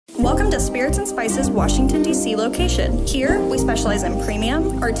Welcome to Spirits and Spices Washington, D.C. location. Here, we specialize in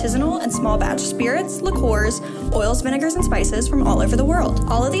premium, artisanal, and small batch spirits, liqueurs, oils, vinegars, and spices from all over the world.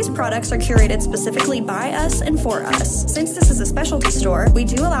 All of these products are curated specifically by us and for us. Since this is a specialty store, we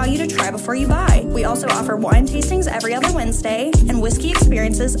do allow you to try before you buy. We also offer wine tastings every other Wednesday and whiskey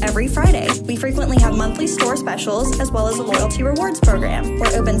experiences every Friday. We frequently have monthly store specials as well as a loyalty rewards program.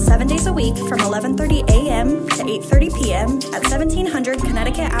 We're open 7 days a week from 11:30 a.m. to 8:30 p.m. at 1700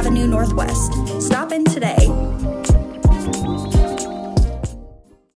 Connecticut Avenue Northwest. Stop in today.